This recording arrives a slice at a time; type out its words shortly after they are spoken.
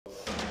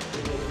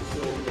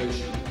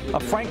A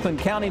Franklin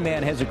County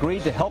man has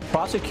agreed to help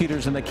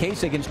prosecutors in the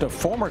case against a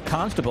former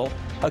constable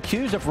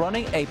accused of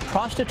running a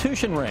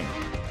prostitution ring.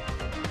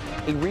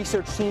 A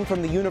research team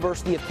from the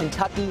University of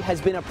Kentucky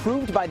has been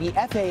approved by the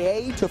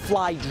FAA to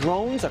fly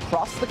drones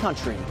across the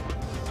country.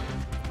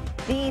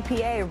 The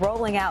EPA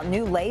rolling out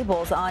new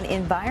labels on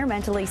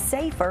environmentally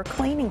safer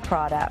cleaning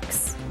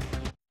products.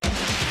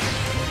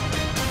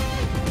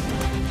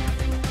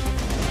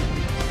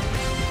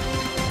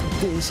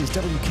 This is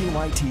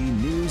WKYT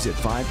News at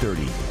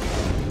 5:30.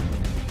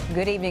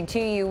 Good evening to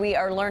you. We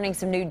are learning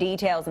some new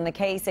details in the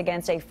case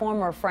against a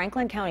former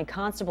Franklin County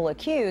constable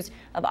accused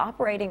of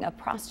operating a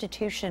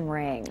prostitution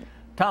ring.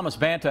 Thomas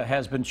Banta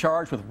has been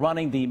charged with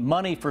running the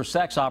Money for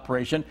Sex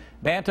operation.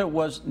 Banta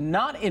was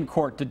not in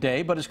court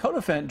today, but his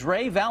co-defendant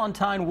Dre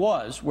Valentine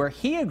was, where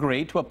he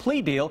agreed to a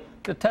plea deal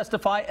to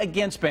testify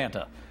against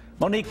Banta.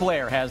 Monique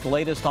Blair has the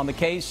latest on the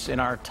case in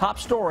our top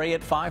story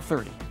at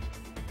 5:30.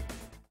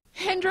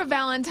 Hendra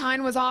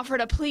Valentine was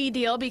offered a plea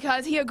deal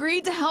because he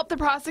agreed to help the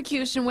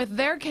prosecution with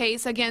their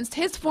case against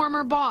his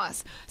former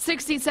boss,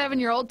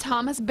 67-year-old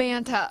Thomas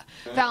Banta.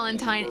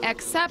 Valentine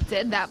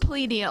accepted that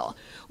plea deal.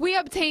 We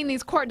obtained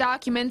these court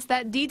documents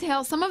that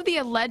detail some of the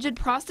alleged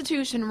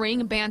prostitution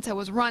ring Banta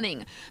was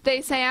running.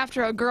 They say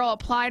after a girl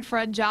applied for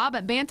a job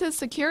at Banta's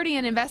security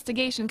and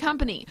investigation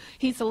company,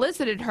 he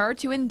solicited her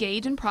to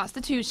engage in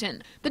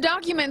prostitution. The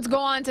documents go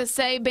on to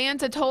say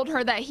Banta told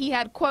her that he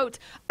had, quote,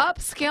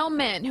 upscale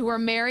men who were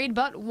married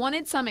but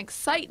wanted some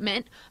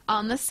excitement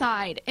on the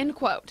side, end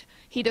quote.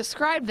 He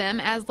described them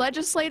as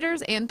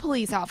legislators and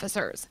police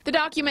officers. The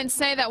documents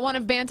say that one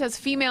of Banta's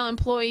female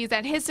employees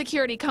at his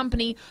security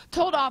company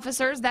told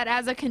officers that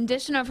as a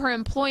condition of her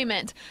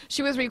employment,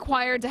 she was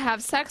required to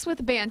have sex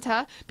with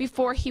Banta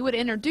before he would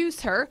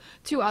introduce her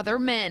to other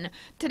men.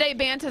 Today,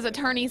 Banta's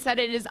attorney said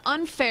it is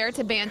unfair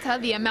to Banta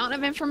the amount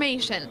of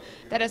information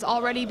that has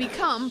already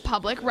become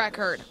public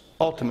record.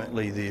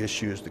 Ultimately, the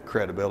issue is the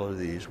credibility of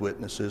these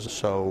witnesses.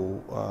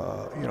 So,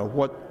 you know,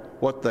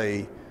 what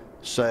they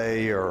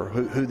say or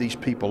who these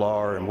people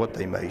are and what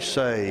they may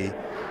say,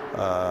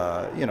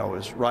 you know,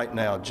 is right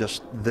now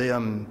just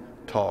them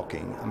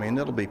talking. I mean,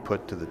 it'll be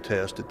put to the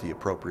test at the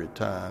appropriate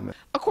time.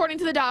 According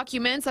to the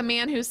documents, a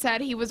man who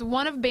said he was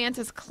one of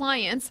Banta's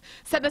clients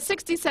said the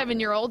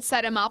 67-year-old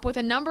set him up with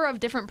a number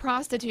of different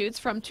prostitutes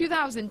from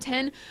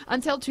 2010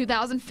 until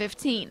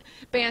 2015.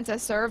 Banta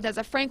served as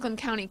a Franklin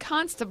County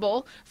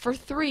constable for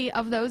 3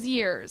 of those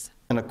years.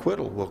 An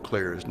acquittal will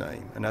clear his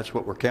name, and that's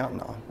what we're counting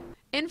on.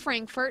 In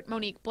Frankfort,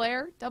 Monique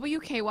Blair,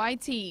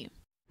 WKYT.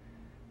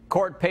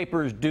 Court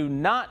papers do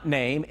not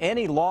name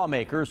any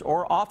lawmakers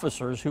or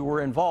officers who were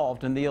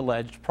involved in the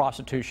alleged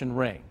prostitution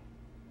ring.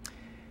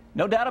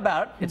 No doubt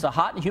about it, it's a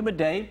hot and humid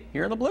day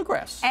here in the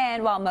Bluegrass.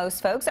 And while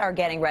most folks are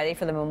getting ready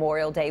for the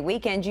Memorial Day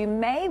weekend, you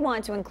may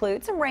want to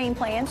include some rain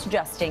plans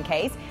just in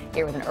case.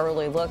 Here with an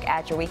early look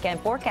at your weekend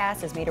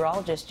forecast is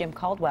meteorologist Jim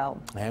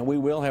Caldwell. And we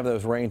will have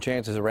those rain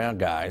chances around,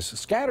 guys.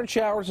 Scattered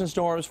showers and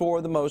storms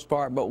for the most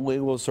part, but we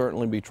will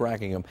certainly be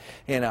tracking them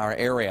in our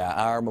area.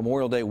 Our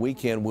Memorial Day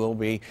weekend will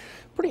be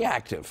pretty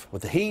active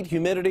with the heat,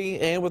 humidity,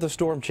 and with the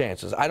storm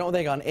chances. I don't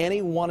think on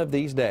any one of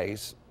these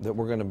days that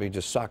we're going to be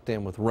just sucked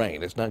in with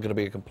rain. It's not going to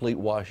be a complete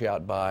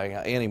washout by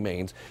any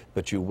means,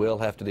 but you will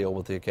have to deal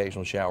with the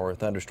occasional shower or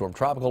thunderstorm.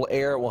 Tropical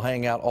air will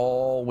hang out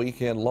all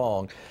weekend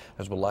long,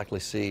 as we'll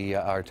likely see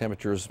our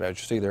temperatures, as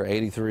you see there,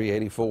 83,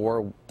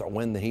 84. The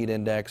wind, the heat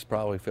index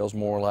probably feels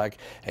more like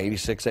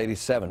 86,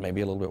 87, maybe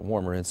a little bit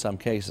warmer in some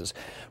cases.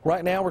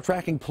 Right now, we're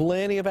tracking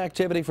plenty of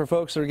activity for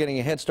folks that are getting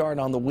a head start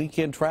on the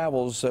weekend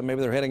travels. Maybe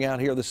they're heading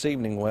out here this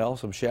evening. Well,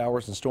 some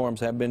showers and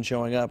storms have been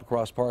showing up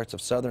across parts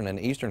of southern and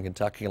eastern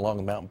Kentucky along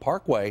the Mountain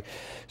Parkway.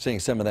 Seeing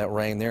some of that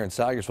rain there in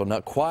Salyersville,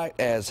 not quite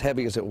as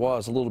heavy as it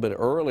was a little bit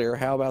earlier.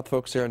 How about the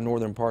folks there in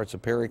northern parts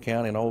of Perry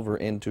County and over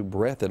into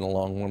Breathitt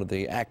along one of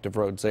the active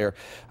roads there,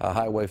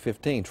 Highway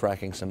 15,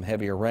 tracking some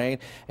heavier rain.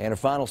 And a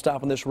final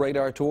stop on this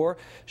radar tour,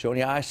 showing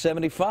you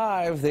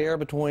I-75 there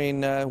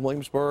between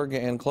Williamsburg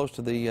and close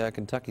to the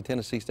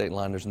Kentucky-Tennessee state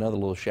line. There's another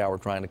little shower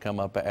trying to come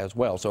up as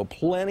well. So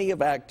plenty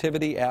of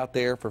activity out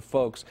there for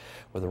folks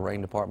with the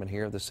rain department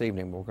here this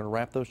evening. We're going to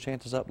wrap those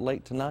chances up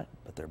late tonight,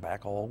 but they're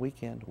back all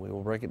weekend. We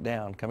will break it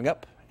down coming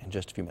up in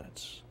just a few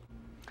minutes.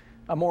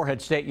 A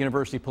Morehead State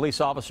University police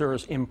officer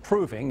is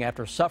improving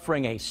after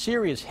suffering a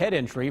serious head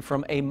injury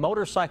from a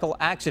motorcycle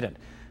accident.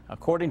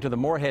 According to the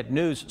Morehead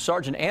News,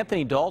 Sergeant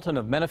Anthony Dalton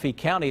of Menifee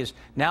County is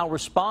now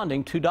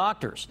responding to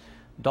doctors.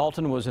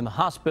 Dalton was in the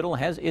hospital,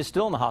 is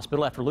still in the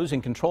hospital after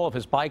losing control of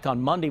his bike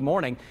on Monday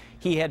morning.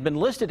 He had been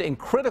listed in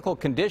critical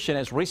condition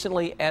as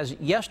recently as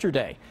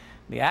yesterday.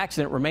 The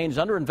accident remains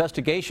under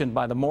investigation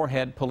by the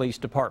Morehead Police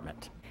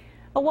Department.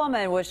 A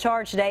woman was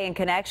charged today in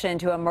connection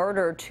to a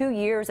murder 2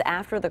 years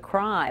after the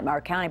crime.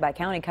 Our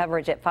county-by-county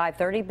coverage at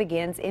 5:30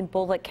 begins in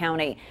Bullock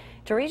County.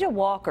 Teresa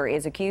Walker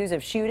is accused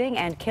of shooting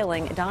and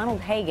killing Donald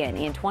Hagan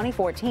in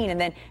 2014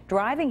 and then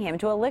driving him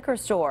to a liquor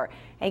store.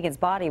 Hagan's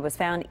body was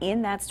found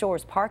in that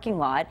store's parking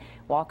lot.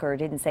 Walker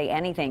didn't say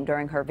anything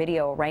during her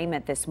video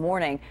arraignment this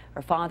morning.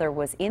 Her father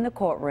was in the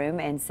courtroom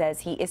and says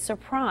he is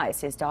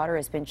surprised his daughter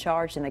has been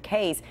charged in the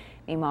case.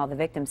 Meanwhile, the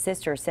victim's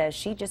sister says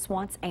she just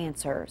wants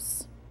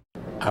answers.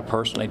 I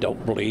personally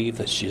don't believe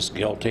that she's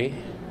guilty,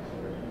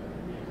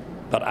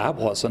 but I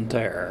wasn't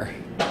there,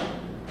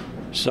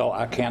 so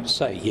I can't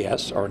say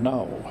yes or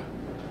no.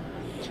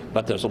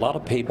 But there's a lot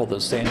of people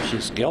that saying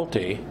she's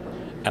guilty,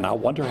 and I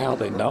wonder how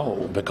they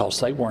know, because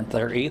they weren't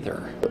there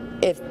either.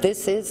 If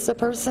this is the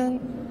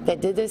person that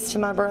did this to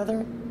my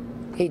brother,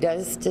 he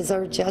does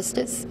deserve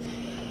justice.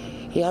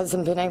 He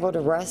hasn't been able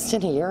to rest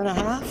in a year and a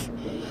half.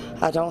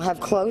 I don't have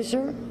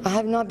closure. I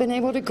have not been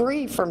able to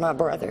grieve for my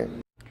brother.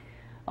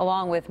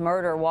 Along with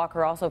murder,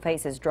 Walker also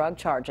faces drug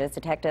charges.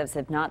 Detectives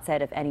have not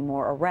said if any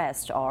more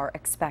arrests are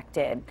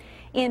expected.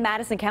 In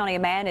Madison County, a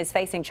man is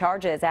facing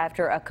charges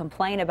after a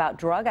complaint about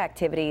drug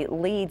activity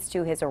leads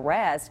to his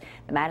arrest.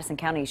 The Madison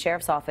County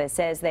Sheriff's Office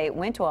says they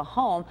went to a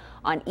home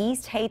on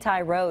East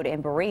Hayti Road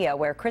in Berea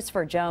where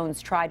Christopher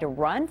Jones tried to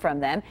run from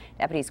them.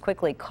 Deputies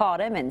quickly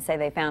caught him and say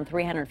they found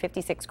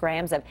 356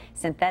 grams of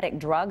synthetic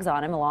drugs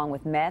on him, along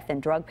with meth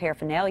and drug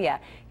paraphernalia.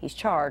 He's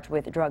charged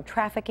with drug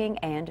trafficking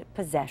and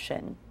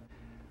possession.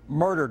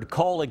 Murdered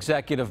coal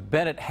executive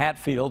Bennett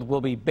Hatfield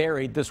will be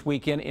buried this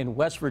weekend in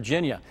West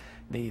Virginia.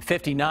 The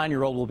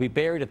 59-year-old will be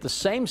buried at the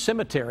same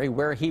cemetery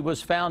where he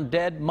was found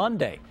dead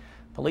Monday.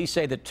 Police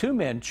say the two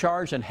men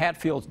charged in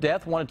Hatfield's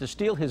death wanted to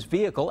steal his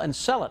vehicle and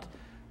sell it.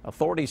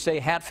 Authorities say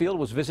Hatfield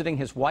was visiting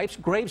his wife's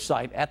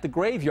gravesite at the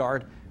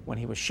graveyard when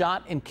he was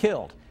shot and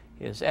killed.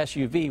 His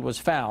SUV was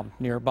found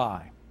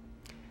nearby.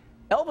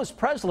 Elvis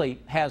Presley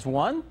has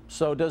one,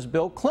 so does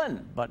Bill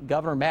Clinton, but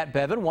Governor Matt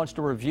Bevin wants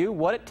to review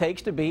what it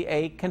takes to be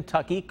a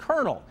Kentucky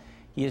colonel.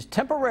 He is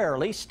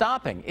temporarily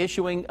stopping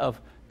issuing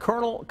of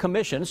colonel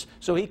commissions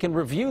so he can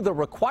review the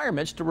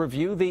requirements to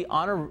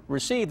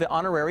receive the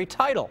honorary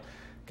title.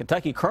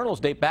 Kentucky colonels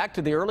date back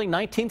to the early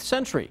 19th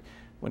century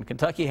when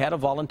Kentucky had a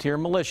volunteer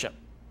militia.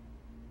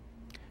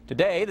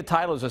 Today, the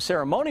title is a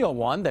ceremonial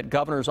one that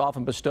governors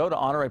often bestow to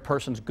honor a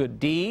person's good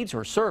deeds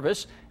or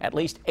service. At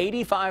least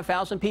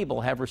 85,000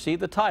 people have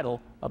received the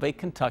title of a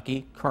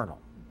Kentucky colonel.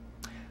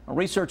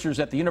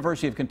 Researchers at the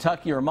University of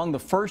Kentucky are among the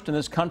first in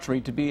this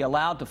country to be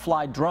allowed to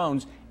fly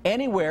drones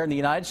anywhere in the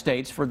United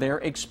States for their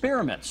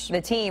experiments. The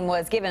team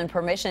was given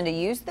permission to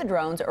use the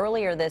drones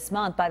earlier this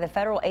month by the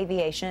Federal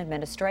Aviation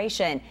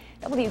Administration.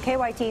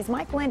 WKYT's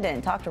Mike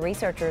Linden talked to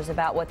researchers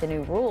about what the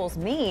new rules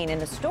mean in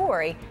the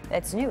story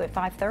that's new at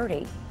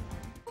 5:30.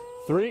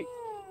 3,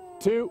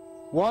 2,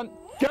 1,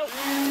 go!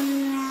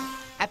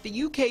 At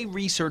the UK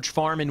Research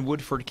Farm in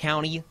Woodford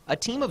County, a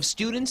team of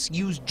students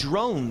used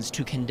drones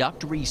to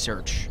conduct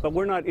research. But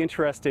we're not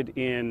interested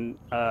in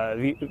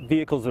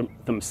vehicles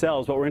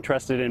themselves, but we're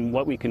interested in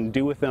what we can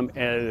do with them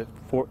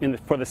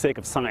for the sake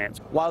of science.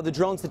 While the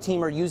drones the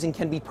team are using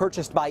can be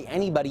purchased by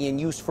anybody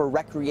and used for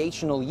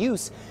recreational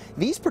use,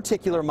 these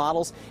particular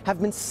models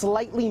have been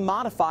slightly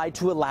modified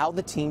to allow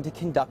the team to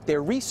conduct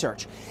their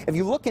research. If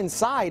you look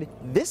inside,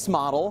 this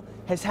model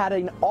has had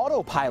an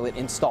autopilot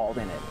installed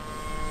in it.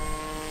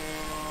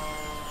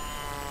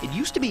 It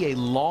used to be a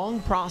long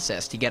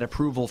process to get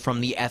approval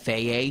from the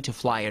FAA to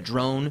fly a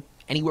drone,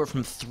 anywhere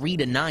from 3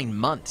 to 9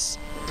 months.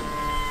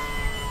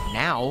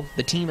 Now,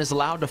 the team is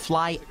allowed to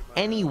fly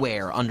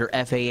anywhere under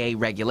FAA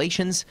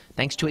regulations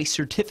thanks to a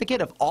certificate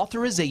of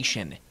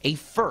authorization, a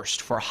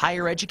first for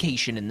higher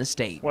education in the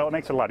state. Well, it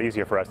makes it a lot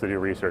easier for us to do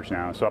research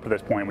now. So up to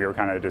this point, we were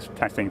kind of just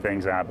testing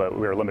things out, but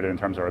we were limited in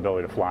terms of our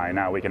ability to fly.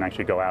 Now we can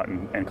actually go out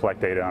and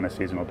collect data on a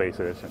seasonal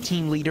basis.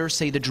 Team leaders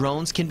say the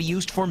drones can be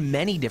used for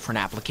many different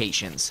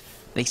applications.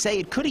 They say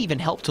it could even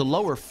help to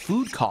lower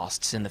food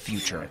costs in the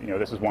future. You know,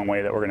 this is one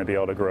way that we're going to be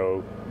able to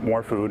grow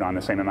more food on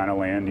the same amount of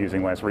land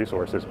using less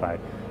resources by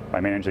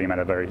managing them at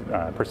a very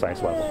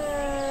precise level.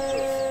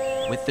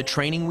 With the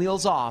training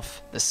wheels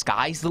off, the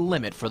sky's the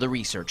limit for the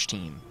research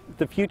team.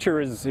 The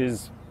future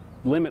is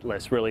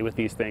limitless, really, with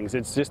these things.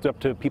 It's just up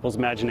to people's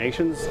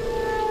imaginations.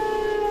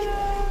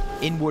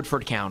 In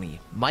Woodford County,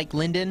 Mike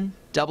Linden,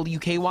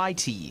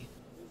 WKYT.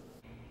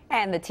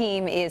 And the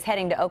team is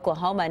heading to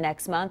Oklahoma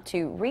next month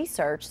to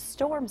research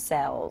storm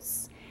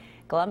cells.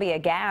 Columbia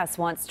Gas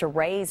wants to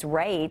raise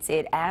rates.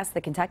 It asked the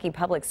Kentucky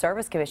Public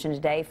Service Commission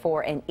today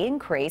for an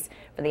increase.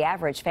 For the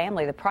average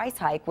family, the price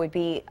hike would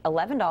be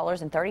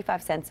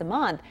 $11.35 a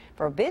month.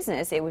 For a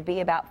business, it would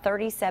be about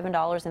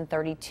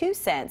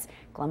 $37.32.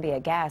 Columbia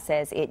Gas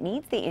says it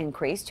needs the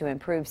increase to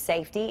improve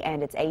safety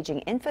and its aging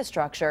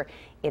infrastructure.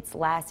 Its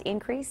last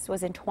increase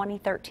was in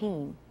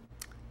 2013.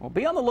 Well,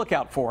 be on the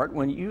lookout for it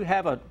when you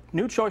have a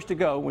new choice to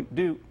go when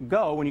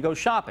you go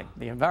shopping.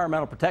 The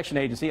Environmental Protection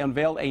Agency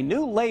unveiled a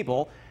new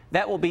label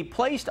that will be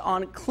placed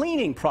on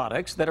cleaning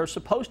products that are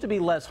supposed to be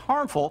less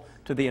harmful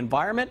to the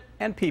environment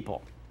and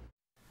people.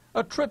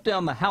 A trip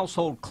down the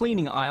household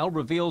cleaning aisle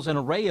reveals an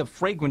array of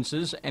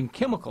fragrances and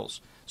chemicals.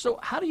 So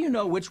how do you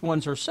know which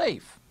ones are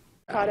safe?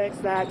 Products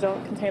that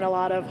don't contain a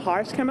lot of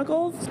harsh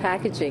chemicals.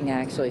 Packaging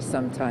actually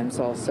sometimes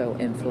also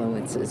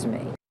influences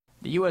me.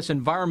 The U.S.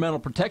 Environmental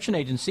Protection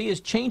Agency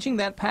is changing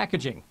that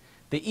packaging.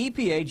 The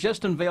EPA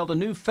just unveiled a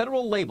new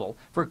federal label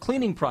for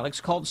cleaning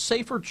products called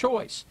Safer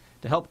Choice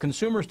to help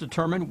consumers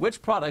determine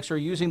which products are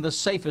using the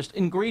safest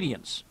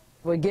ingredients.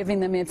 We're giving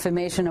them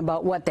information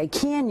about what they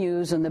can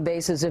use on the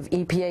basis of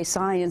EPA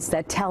science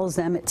that tells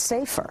them it's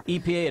safer.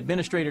 EPA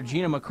Administrator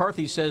Gina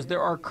McCarthy says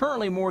there are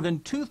currently more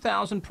than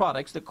 2,000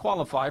 products that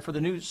qualify for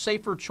the new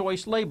Safer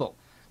Choice label.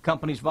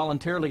 Companies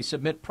voluntarily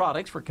submit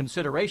products for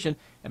consideration,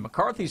 and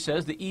McCarthy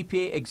says the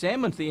EPA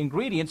examines the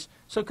ingredients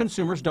so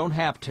consumers don't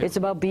have to. It's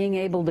about being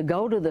able to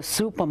go to the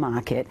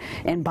supermarket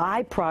and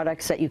buy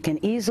products that you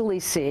can easily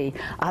see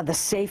are the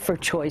safer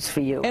choice for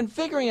you. And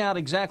figuring out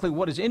exactly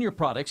what is in your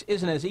products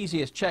isn't as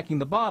easy as checking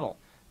the bottle.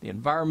 The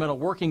Environmental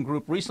Working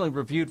Group recently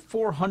reviewed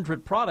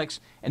 400 products,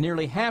 and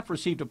nearly half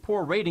received a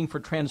poor rating for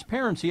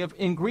transparency of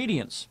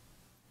ingredients.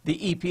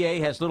 The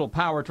EPA has little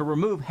power to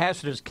remove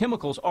hazardous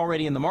chemicals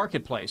already in the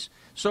marketplace.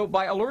 So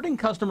by alerting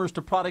customers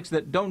to products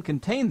that don't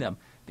contain them,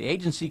 the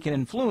agency can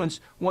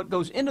influence what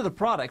goes into the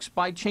products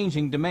by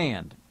changing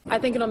demand. I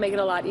think it'll make it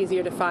a lot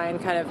easier to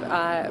find kind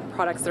of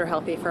products that are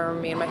healthy for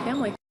me and my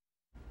family.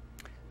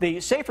 The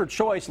Safer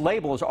Choice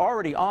label is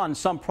already on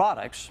some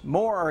products.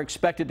 More are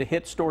expected to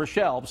hit store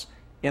shelves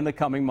in the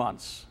coming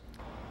months.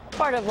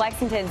 Part of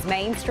Lexington's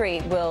Main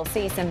Street will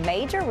see some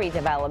major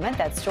redevelopment.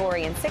 That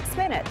story in 6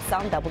 minutes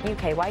on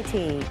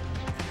WKYT.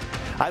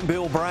 I'm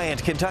Bill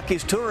Bryant.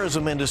 Kentucky's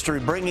tourism industry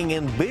bringing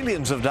in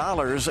billions of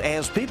dollars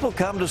as people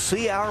come to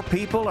see our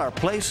people, our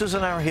places,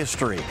 and our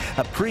history.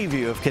 A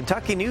preview of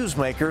Kentucky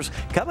newsmakers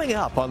coming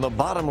up on The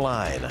Bottom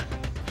Line.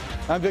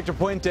 I'm Victor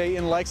Puente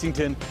in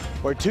Lexington,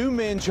 where 2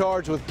 men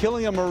charged with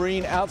killing a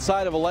Marine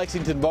outside of a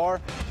Lexington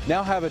bar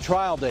now have a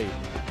trial date.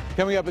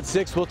 Coming up at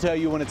 6, we'll tell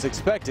you when it's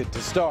expected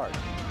to start.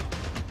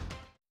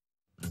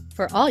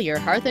 For all your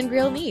hearth and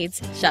grill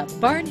needs, shop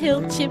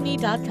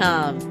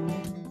barnhillchimney.com.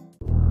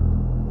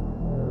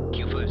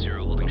 Q50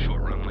 holding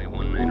short runway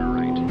 19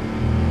 right.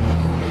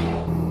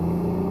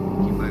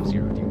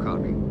 Q50, if you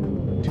copy.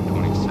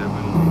 227,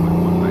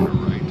 runway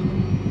 19 right.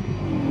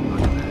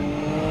 Roger that.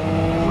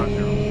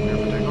 Q50, clear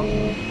for takeoff.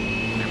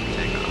 Clear for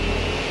takeoff.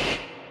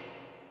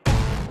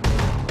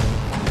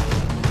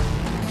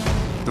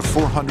 The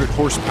 400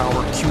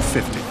 horsepower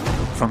Q50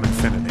 from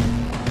Infiniti.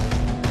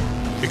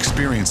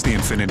 Experience the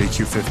Infiniti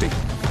Q50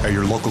 at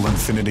your local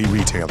Infiniti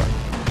retailer.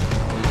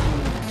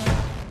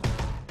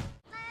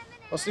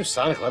 This new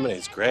Sonic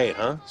lemonade's great,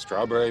 huh?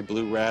 Strawberry,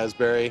 blue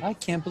raspberry. I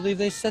can't believe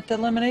they set that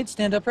lemonade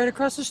stand up right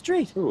across the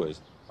street. Who is?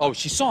 Oh,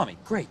 she saw me.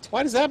 Great.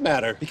 Why does that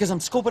matter? Because I'm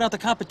scoping out the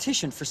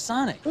competition for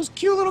Sonic. Those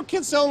cute little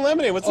kids selling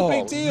lemonade. What's the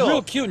big deal?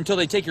 Real cute until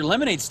they take your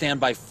lemonade stand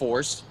by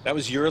force. That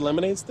was your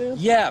lemonade stand?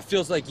 Yeah, it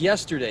feels like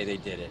yesterday they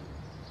did it.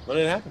 When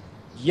did it happen?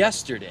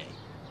 Yesterday.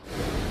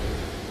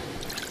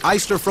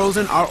 Iced or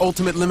frozen, our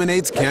ultimate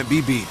lemonades can't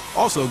be beat.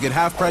 Also, get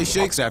half-price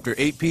shakes after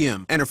 8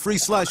 p.m. and a free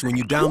slush when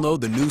you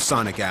download the new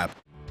Sonic app.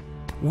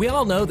 We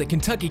all know that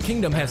Kentucky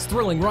Kingdom has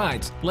thrilling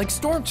rides, like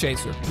Storm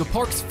Chaser, the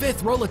park's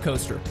 5th roller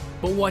coaster.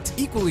 But what's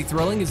equally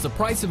thrilling is the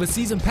price of a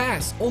season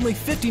pass, only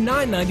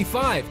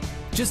 $59.95,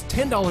 just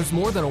 $10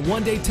 more than a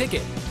one-day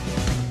ticket.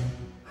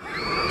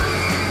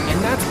 And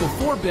that's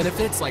before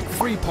benefits like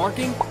free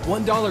parking,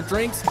 $1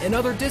 drinks, and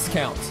other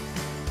discounts.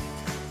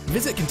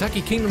 Visit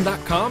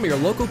KentuckyKingdom.com or your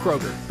local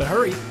Kroger. But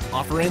hurry,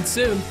 offer ends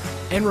soon.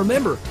 And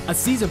remember, a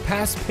season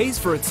pass pays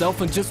for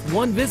itself in just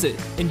one visit.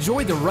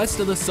 Enjoy the rest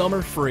of the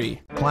summer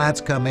free. Clients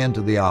come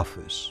into the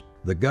office.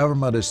 The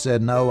government has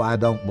said, no, I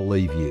don't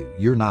believe you.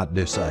 You're not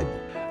disabled.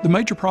 The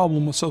major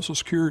problem with Social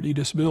Security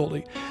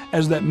disability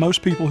is that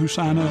most people who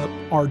sign up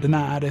are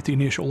denied at the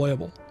initial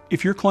level.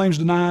 If your claim's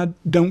denied,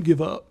 don't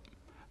give up.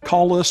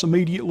 Call us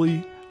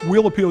immediately.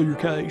 We'll appeal your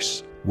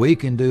case. We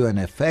can do an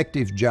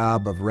effective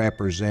job of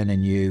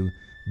representing you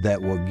that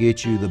will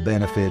get you the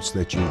benefits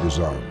that you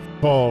deserve.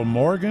 Call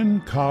Morgan,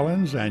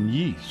 Collins, and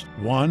Yeast,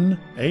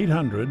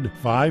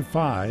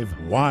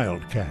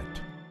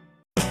 1-800-55-WILDCAT.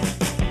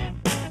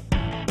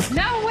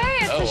 No way,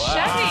 it's a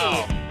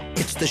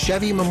Chevy. It's the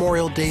Chevy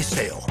Memorial Day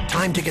sale.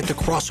 Time to get the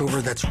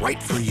crossover that's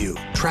right for you.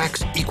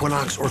 Trax,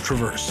 Equinox, or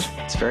Traverse.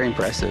 It's very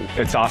impressive.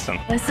 It's awesome.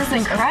 This is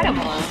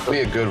incredible. It'll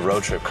be a good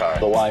road trip car.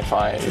 The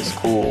Wi-Fi is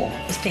cool.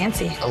 It's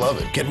fancy. I love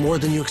it. Get more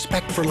than you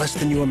expect for less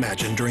than you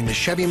imagine during the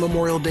Chevy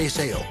Memorial Day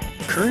sale.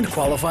 Current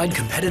qualified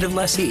competitive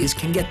lessees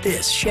can get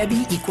this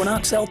Chevy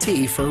Equinox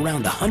LT for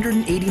around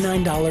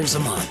 $189 a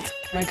month.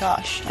 Oh my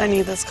gosh, I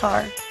need this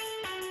car.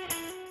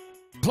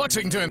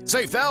 Lexington.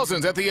 Save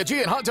thousands at the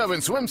Aegean Hot Tub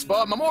and Swim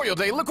Spa Memorial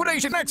Day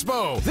Liquidation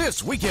Expo.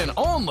 This weekend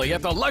only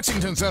at the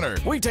Lexington Center.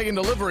 We've taken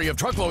delivery of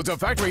truckloads of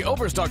factory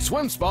overstock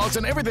swim spas,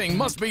 and everything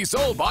must be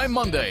sold by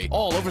Monday.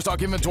 All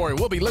overstock inventory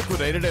will be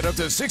liquidated at up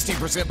to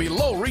 60%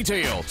 below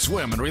retail.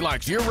 Swim and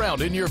relax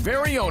year-round in your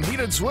very own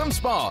heated swim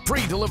spa.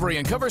 Free delivery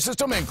and cover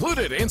system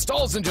included.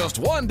 Installs in just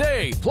 1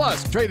 day.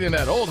 Plus, trade in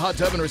that old hot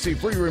tub and receive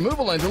free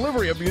removal and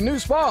delivery of your new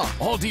spa.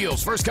 All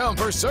deals first come,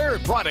 first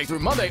served. Friday through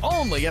Monday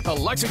only at the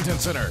Lexington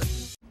Center.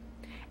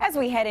 As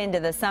we head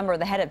into the summer,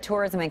 the head of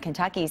tourism in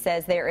Kentucky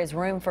says there is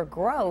room for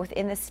growth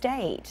in the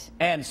state.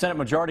 And Senate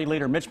Majority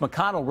Leader Mitch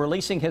McConnell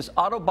releasing his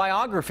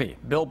autobiography.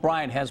 Bill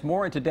Bryant has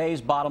more in today's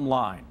Bottom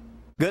Line.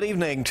 Good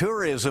evening.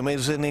 Tourism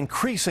is an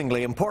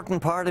increasingly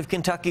important part of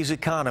Kentucky's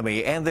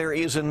economy, and there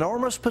is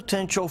enormous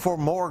potential for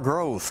more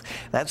growth.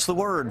 That's the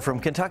word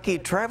from Kentucky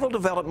Travel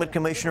Development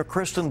Commissioner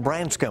Kristen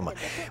Branscombe.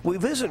 We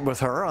visit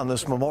with her on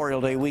this Memorial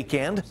Day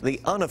weekend,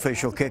 the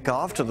unofficial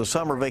kickoff to the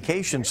summer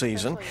vacation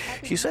season.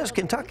 She says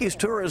Kentucky's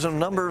tourism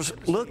numbers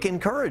look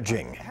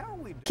encouraging.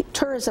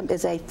 Tourism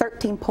is a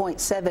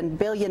 $13.7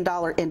 billion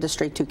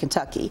industry to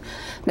Kentucky.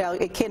 Now,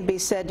 it can be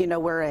said,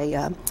 we're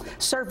a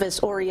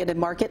service-oriented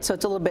market, so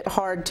it's a little bit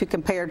hard to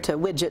compare to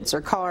widgets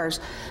or cars.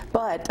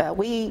 But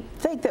we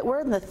think that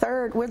we're the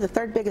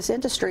third biggest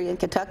industry in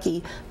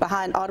Kentucky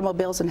behind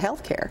automobiles and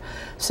healthcare.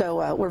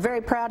 So we're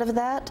very proud of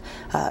that.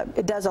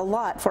 It does a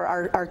lot for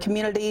our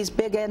communities,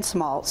 big and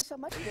small.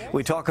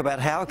 We talk about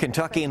how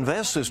Kentucky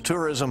invests its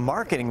tourism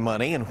marketing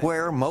money and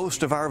where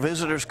most of our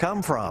visitors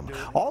come from.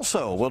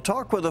 Also, we'll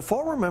talk with a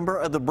former member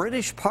of the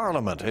British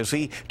Parliament as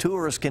he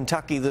tours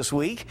Kentucky this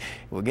week.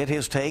 We'll get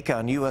his take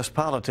on U.S.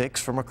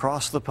 politics from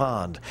across the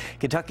pond.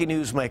 Kentucky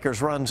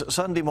Newsmakers runs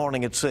Sunday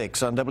morning at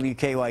 6 on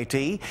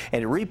WKYT,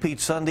 and it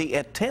repeats Sunday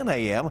at 10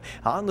 a.m.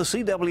 on the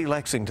CW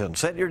Lexington.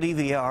 Set your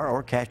DVR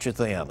or catch it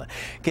then.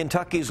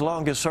 Kentucky's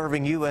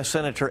longest-serving U.S.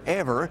 Senator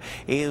ever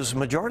is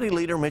Majority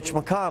Leader Mitch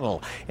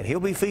McConnell, and he'll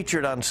be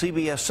featured on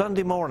CBS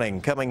Sunday morning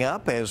coming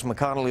up as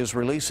McConnell is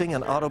releasing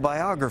an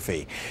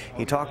autobiography.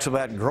 He talks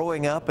about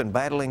growing up and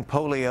battling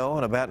polio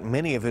and about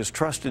many of his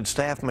trusted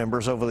staff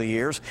members over the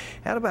years,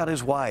 and about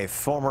his wife,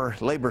 former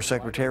Labor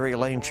Secretary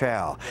Elaine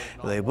Chao.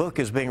 The book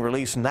is being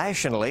released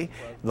nationally.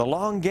 The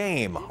Long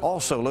Game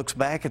also looks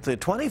back at the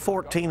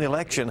 2014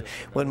 election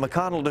when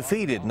McConnell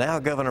defeated now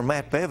Governor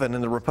Matt Bevin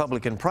in the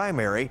Republican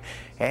primary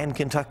and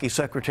Kentucky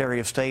Secretary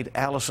of State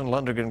Allison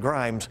Lundergan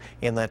Grimes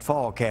in that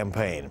fall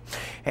campaign.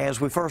 As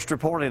we first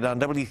reported on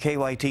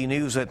WKYT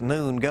News at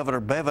noon,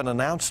 Governor Bevin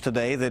announced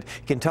today that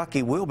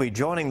Kentucky will be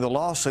joining the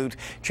lawsuit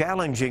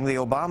challenging the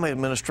Obama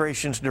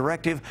administration's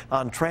directive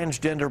on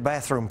transgender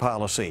bathroom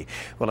policy.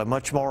 We'll have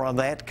much more on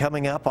that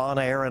coming up on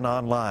air and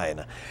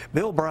online.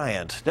 Bill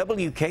Bryant,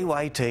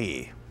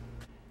 WKYT.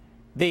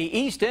 The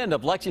east end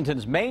of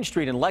Lexington's Main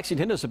Street in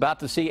Lexington is about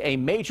to see a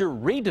major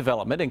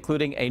redevelopment,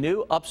 including a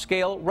new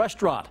upscale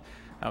restaurant.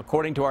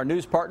 According to our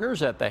news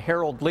partners at the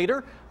Herald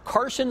Leader,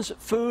 Carson's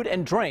Food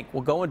and Drink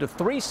will go into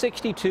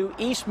 362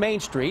 East Main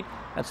Street.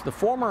 That's the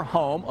former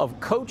home of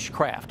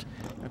Coachcraft.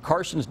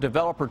 Carson's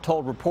developer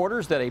told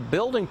reporters that a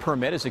building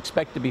permit is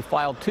expected to be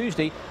filed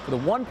Tuesday for the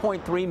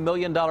 $1.3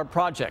 million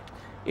project.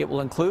 It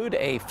will include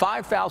a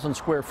 5,000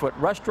 square foot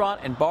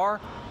restaurant and bar,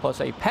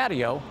 plus a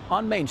patio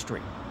on Main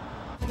Street.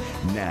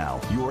 Now,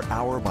 your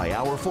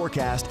hour-by-hour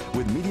forecast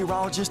with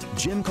meteorologist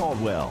Jim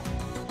Caldwell.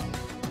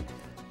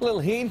 A little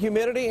heat,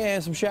 humidity,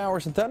 and some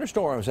showers and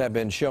thunderstorms have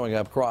been showing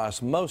up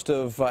across most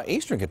of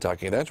eastern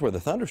Kentucky. That's where the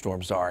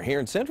thunderstorms are. Here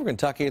in central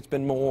Kentucky, it's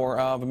been more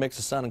of a mix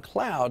of sun and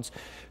clouds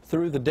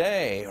through the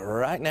day.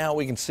 Right now,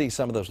 we can see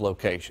some of those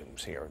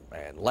locations here.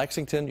 In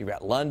Lexington, you've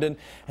got London,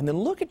 and then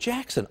look at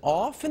Jackson.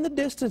 Off in the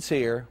distance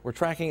here, we're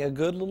tracking a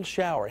good little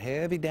shower,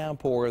 heavy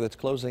downpour that's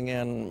closing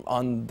in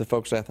on the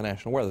folks at the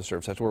National Weather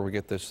Service. That's where we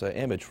get this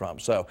image from.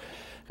 So,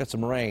 got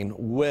some rain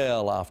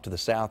well off to the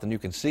south, and you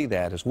can see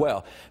that as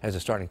well as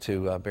it's starting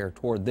to bear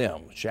toward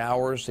them.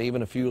 Showers,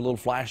 even a few little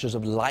flashes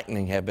of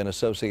lightning have been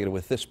associated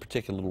with this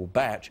particular little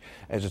batch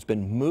as it's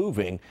been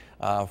moving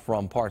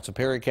from parts of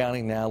Perry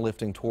County, now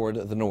lifting toward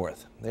the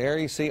north. There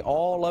you see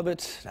all of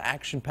it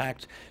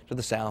action-packed to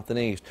the south and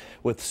east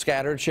with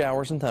scattered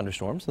showers and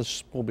thunderstorms.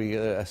 This will be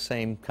a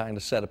same kind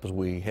of setup as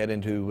we head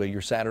into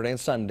your Saturday and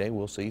Sunday.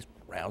 We'll see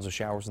rounds of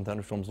showers and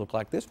thunderstorms look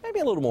like this,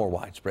 maybe a little more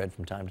widespread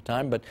from time to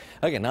time, but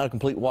again, not a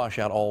complete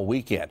washout all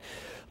weekend.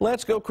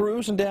 Let's go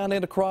cruising down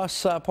in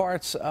across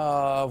parts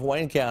of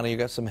Wayne County. You've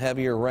got some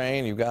heavier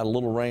rain. You've got a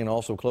little rain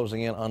also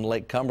closing in on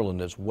Lake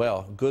Cumberland as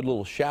well. Good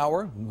little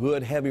shower,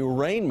 good heavy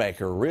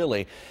rainmaker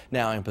really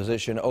now in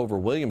position over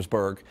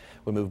Williamsburg.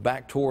 We move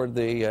back toward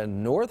the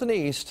north and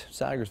east.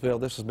 Sagersville,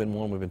 this has been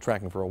one we've been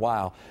tracking for a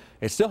while.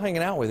 It's still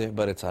hanging out with you,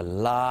 but it's a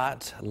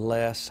lot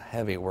less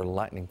heavy. We're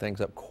lightening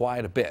things up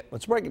quite a bit.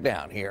 Let's break it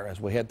down here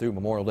as we head through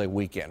Memorial Day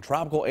weekend.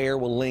 Tropical air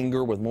will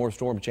linger with more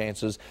storm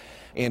chances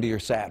into your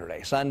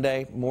Saturday.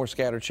 Sunday, more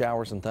scattered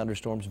showers and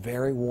thunderstorms,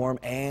 very warm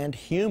and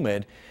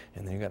humid.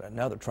 And then you got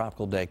another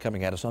tropical day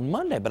coming at us on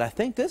Monday. But I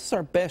think this is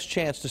our best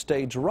chance to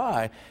stay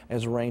dry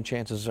as the rain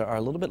chances are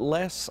a little bit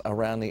less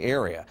around the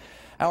area.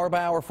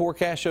 Hour-by-hour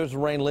forecast shows the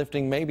rain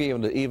lifting maybe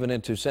even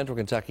into central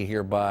Kentucky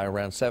here by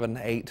around 7,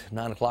 8,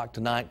 9 o'clock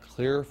tonight.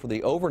 Clear for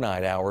the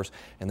overnight hours,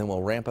 and then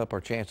we'll ramp up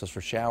our chances for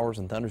showers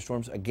and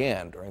thunderstorms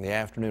again during the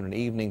afternoon and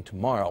evening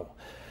tomorrow.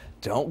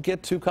 Don't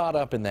get too caught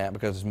up in that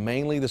because it's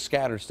mainly the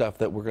scattered stuff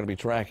that we're going to be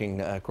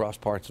tracking across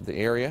parts of the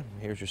area.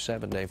 Here's your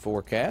 7-day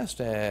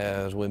forecast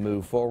as we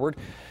move forward.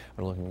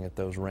 We're looking at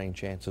those rain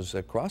chances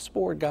across the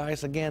board,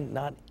 guys. Again,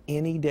 not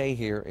any day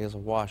here is a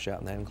washout,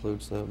 and that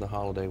includes the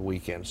holiday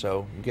weekend.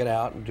 So get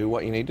out and do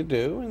what you need to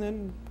do, and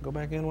then go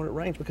back in when it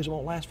rains because it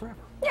won't last forever.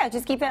 Yeah,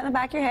 just keep that in the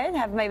back of your head,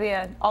 have maybe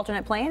an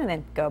alternate plan, and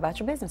then go about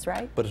your business,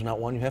 right? But it's not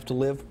one you have to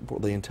live for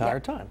the entire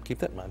time. Keep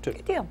that in mind, too.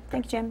 Good deal.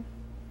 Thank you, Jim.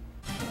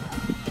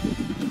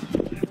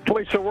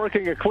 Police are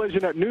working a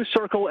collision at New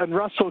Circle and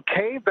Russell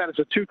Cave. That is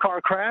a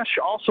two-car crash.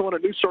 Also on a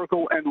New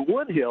Circle and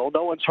Woodhill.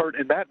 No one's hurt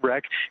in that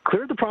wreck.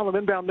 Cleared the problem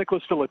inbound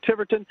Nicholasville at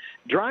Tiverton.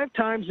 Drive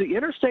times, the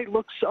interstate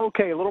looks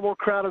okay. A little more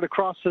crowded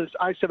across this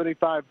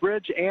I-75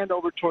 bridge and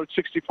over towards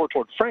 64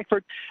 toward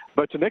Frankfort.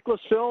 But to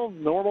Nicholasville,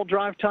 normal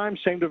drive time,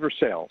 same to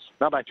Versailles.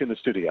 Now back to you in the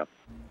studio.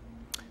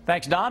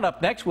 Thanks, Don.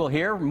 Up next, we'll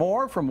hear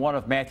more from one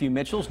of Matthew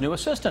Mitchell's new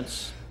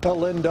assistants.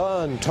 Lynn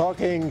Dunn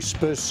talking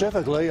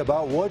specifically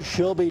about what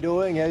she'll be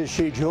doing as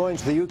she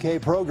joins the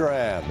UK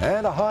program.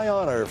 And a high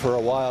honor for a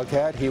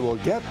Wildcat. He will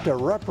get to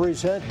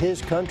represent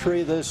his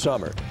country this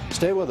summer.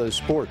 Stay with us.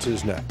 Sports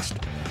is next.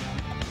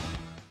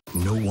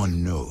 No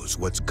one knows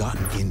what's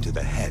gotten into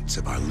the heads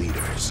of our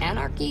leaders.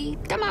 Anarchy,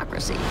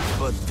 democracy.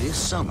 But this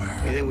summer,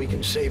 You think we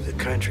can save the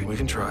country? We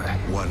can try.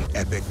 one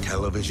epic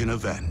television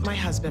event My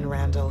husband,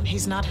 Randall,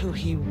 he's not who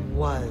he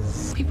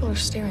was. People are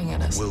staring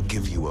at us. will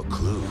give you a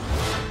clue.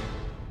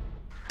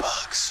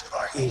 Bugs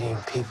are eating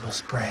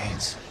people's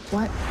brains.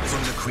 What?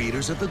 From the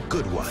creators of The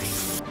Good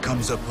Wife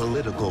comes a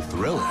political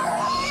thriller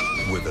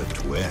with a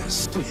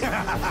twist.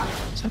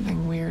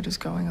 Something weird is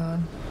going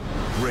on.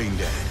 Brain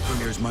Dead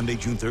premieres Monday,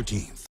 June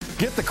 13th.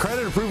 Get the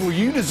credit approval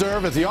you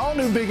deserve at the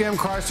all-new Big M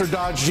Chrysler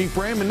Dodge Jeep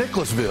Ram in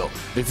Nicholasville.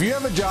 If you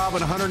have a job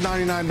and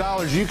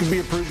 $199, you can be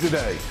approved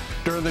today.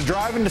 During the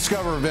Drive and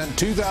Discover event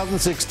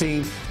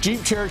 2016,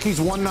 Jeep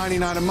Cherokee's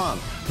 $199 a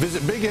month.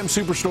 Visit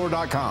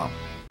BigMSuperstore.com.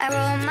 I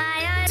roll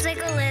my eyes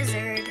like a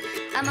lizard.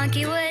 A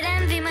monkey would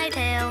envy my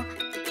tail.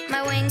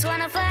 My wings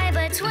wanna fly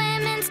but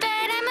swim instead.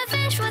 I'm a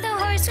fish with a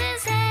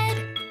horse's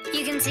head.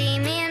 You can see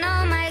me in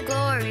all my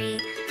glory.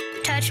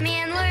 Touch me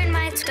and learn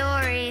my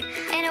story.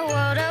 In a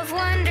world of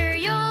wonder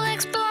you'll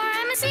explore.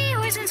 I'm a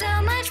seahorse and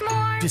so much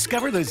more.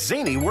 Discover the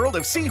zany world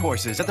of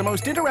seahorses at the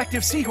most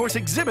interactive seahorse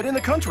exhibit in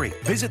the country.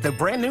 Visit the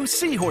brand new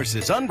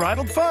Seahorses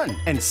Unbridled Fun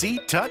and see,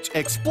 touch,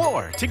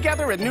 explore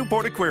together at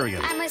Newport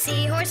Aquarium. I'm a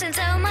seahorse and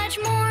so much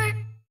more.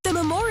 The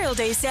Memorial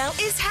Day sale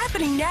is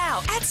happening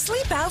now at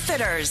Sleep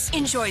Outfitters.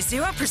 Enjoy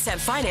 0%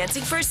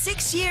 financing for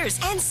 6 years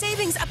and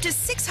savings up to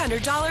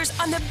 $600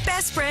 on the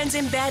best brands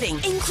in bedding,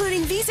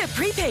 including Visa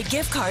prepaid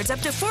gift cards up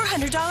to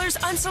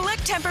 $400 on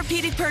select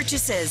Tempur-Pedic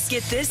purchases.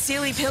 Get this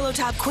Sealy Pillow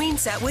Top Queen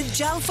set with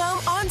gel foam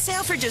on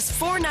sale for just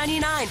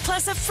 $4.99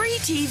 plus a free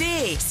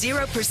TV.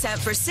 0%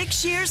 for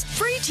 6 years,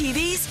 free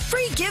TVs,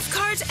 free gift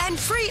cards, and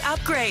free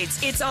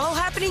upgrades. It's all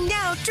happening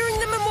now during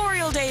the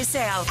Memorial Day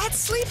sale at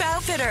Sleep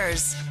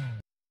Outfitters.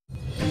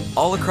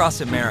 All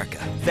across America,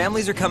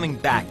 families are coming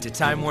back to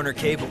Time Warner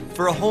Cable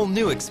for a whole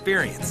new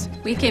experience.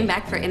 We came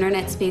back for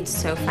internet speeds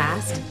so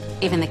fast,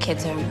 even the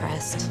kids are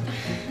impressed.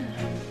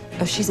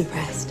 Oh, she's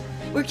impressed.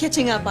 We're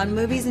catching up on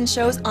movies and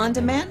shows on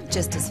demand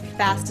just as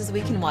fast as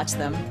we can watch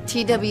them.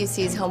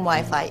 TWC's home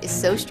Wi-Fi is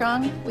so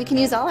strong, we can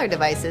use all our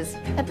devices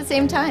at the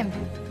same time.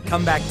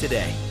 Come back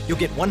today. You'll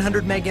get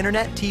 100 meg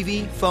internet,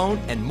 TV, phone,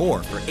 and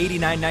more for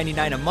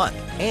 $89.99 a month.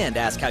 And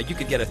ask how you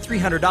could get a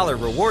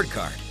 $300 reward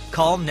card.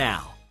 Call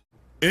now.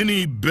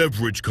 Any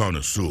beverage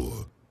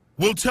connoisseur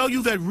will tell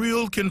you that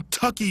real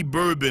Kentucky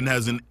bourbon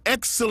has an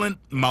excellent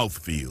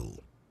mouthfeel.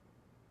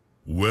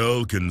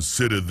 Well,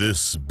 consider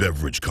this,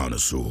 beverage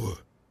connoisseur.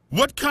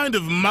 What kind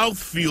of mouth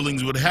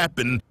feelings would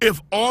happen if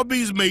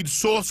Arby's made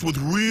sauce with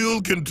real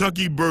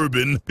Kentucky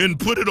bourbon and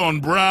put it on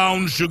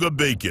brown sugar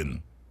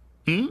bacon?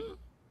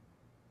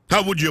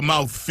 How would your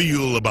mouth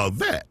feel about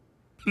that?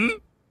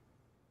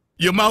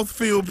 Your mouth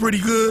feel pretty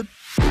good?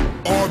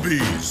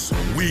 Arby's,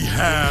 we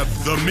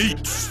have the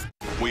meats.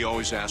 We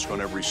always ask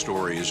on every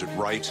story, is it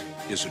right?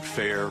 Is it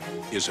fair?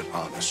 Is it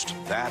honest?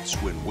 That's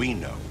when we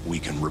know we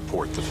can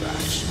report the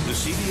facts.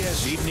 The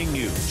CBS Evening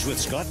News with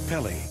Scott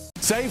Pelley.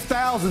 Save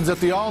thousands at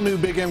the all-new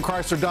Big M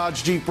Chrysler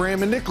Dodge Jeep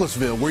Ram in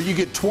Nicholasville, where you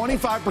get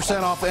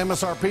 25% off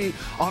MSRP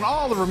on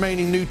all the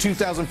remaining new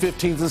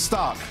 2015s in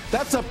stock.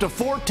 That's up to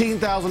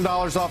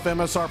 $14,000 off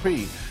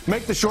MSRP.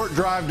 Make the short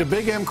drive to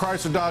Big M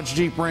Chrysler Dodge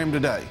Jeep Ram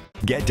today.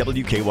 Get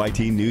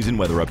WKYT news and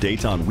weather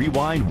updates on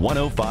Rewind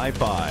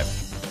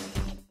 105.5.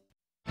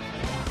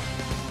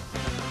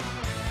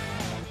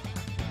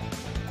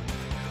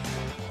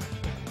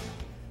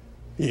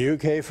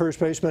 UK first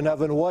baseman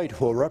Evan White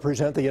will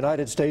represent the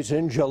United States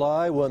in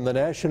July when the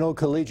National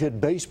Collegiate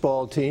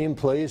Baseball team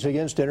plays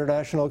against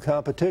international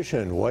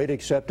competition. White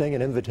accepting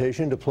an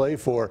invitation to play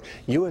for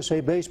USA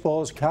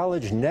Baseball's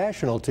college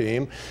national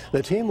team.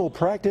 The team will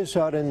practice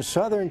out in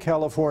Southern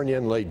California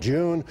in late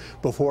June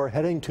before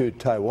heading to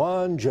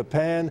Taiwan,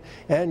 Japan,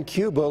 and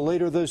Cuba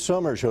later this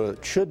summer, so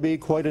it should be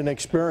quite an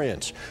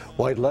experience.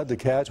 White led the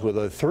Cats with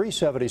a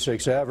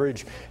 .376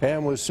 average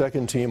and was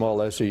second team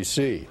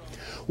All-SEC.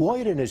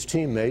 White and his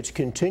teammates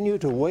continue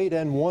to wait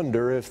and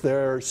wonder if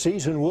their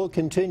season will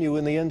continue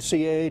in the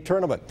NCAA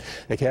tournament.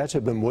 The Cats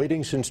have been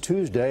waiting since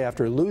Tuesday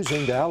after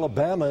losing to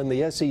Alabama in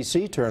the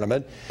SEC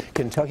tournament.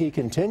 Kentucky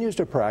continues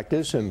to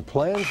practice and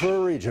plan for a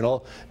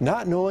regional,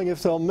 not knowing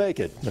if they'll make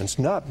it. It's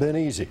not been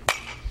easy.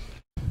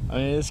 I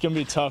mean, it's going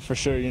to be tough for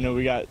sure. You know,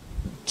 we got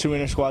 2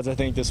 inter squads, I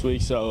think, this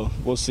week, so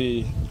we'll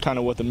see kind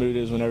of what the mood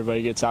is when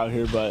everybody gets out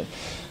here. But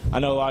I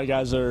know a lot of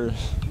guys are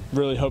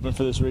really hoping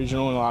for this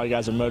regional, and a lot of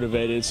guys are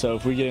motivated. So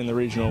if we get in the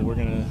regional, we're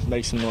going to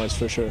make some noise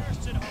for sure.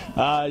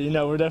 You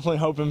know, we're definitely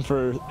hoping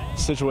for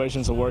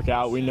situations to work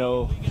out. We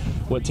know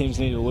what teams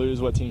need to lose,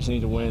 what teams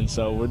need to win,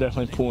 so we're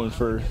definitely pulling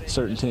for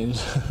certain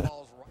teams.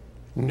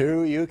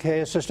 New UK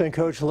assistant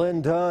coach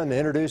Lynn Dunn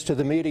introduced to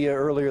the media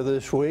earlier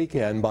this week,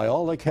 and by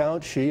all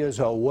accounts, she is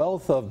a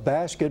wealth of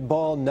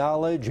basketball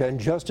knowledge and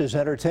just as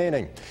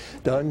entertaining.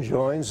 Dunn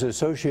joins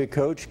associate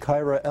coach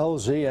Kyra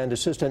Elzy and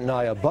assistant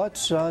Nia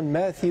Butts on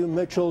Matthew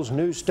Mitchell's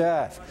new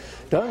staff.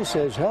 Dunn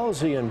says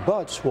Elzy and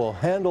Butts will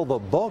handle the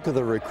bulk of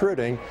the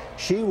recruiting.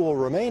 She will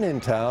remain in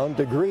town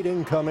to greet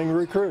incoming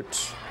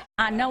recruits.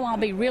 I know I'll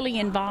be really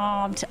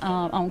involved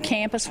on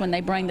campus when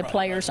they bring the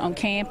players on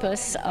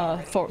campus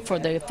for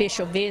the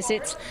official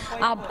visits.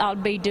 I'll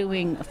be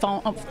doing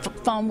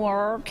phone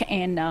work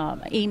and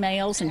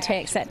emails and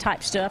texts, that type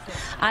of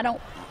stuff.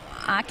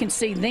 I can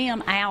see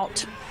them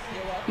out,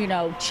 you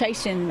know,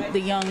 chasing the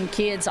young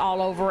kids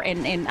all over,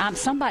 and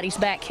somebody's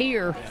back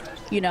here,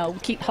 you know,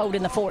 keep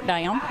holding the fort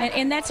down,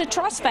 and that's a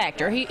trust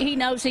factor. He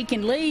knows he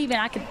can leave and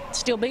I can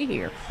still be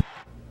here.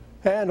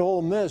 And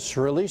Ole Miss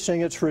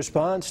releasing its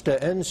response to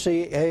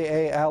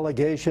NCAA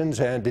allegations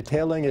and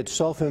detailing its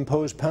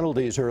self-imposed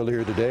penalties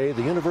earlier today.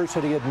 The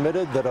university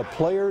admitted that a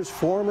player's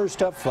former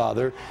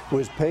stepfather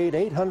was paid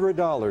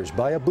 $800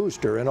 by a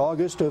booster in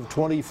August of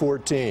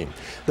 2014.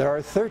 There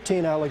are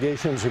 13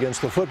 allegations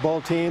against the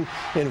football team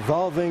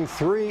involving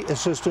 3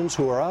 assistants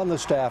who are on the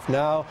staff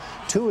now.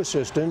 2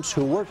 assistants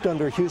who worked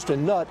under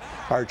Houston Nutt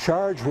are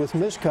charged with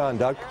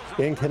misconduct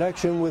in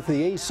connection with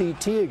the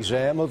ACT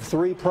exam of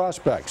 3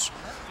 prospects.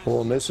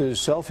 Ole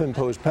Miss's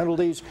self-imposed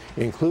penalties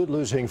include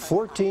losing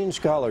 14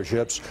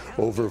 scholarships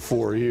over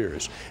 4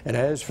 years. And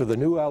as for the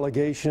new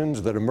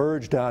allegations that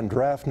emerged on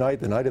draft night,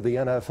 the night of the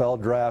NFL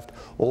draft,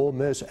 Ole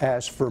Miss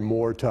asked for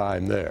more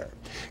time there.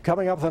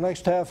 Coming up the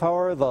next half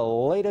hour, the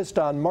latest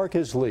on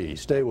Marcus Lee.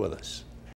 Stay with us.